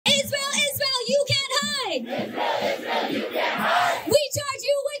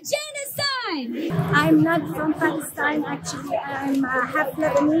I'm not from Palestine, actually. I'm half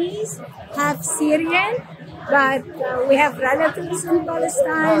Lebanese, half Syrian, but we have relatives in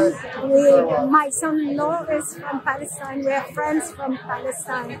Palestine. My son-in-law is from Palestine. We have friends from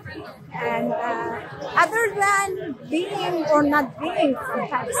Palestine. And other than being or not being from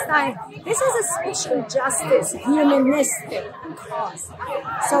Palestine, this is a social justice, humanistic cause.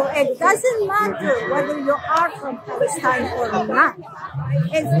 So it doesn't matter whether you are from Palestine or not.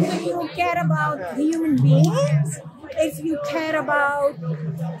 If you care about human beings, if you care about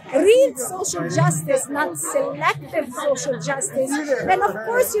real social justice, not selective social justice, then of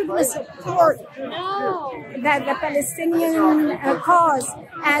course you're going to support the Palestinian cause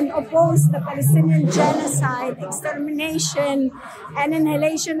and oppose the Palestinian genocide, extermination, and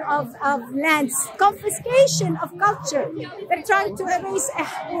annihilation of lands, confiscation of culture. They're trying to erase a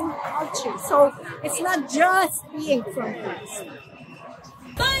whole culture. So it's not just being from Palestine.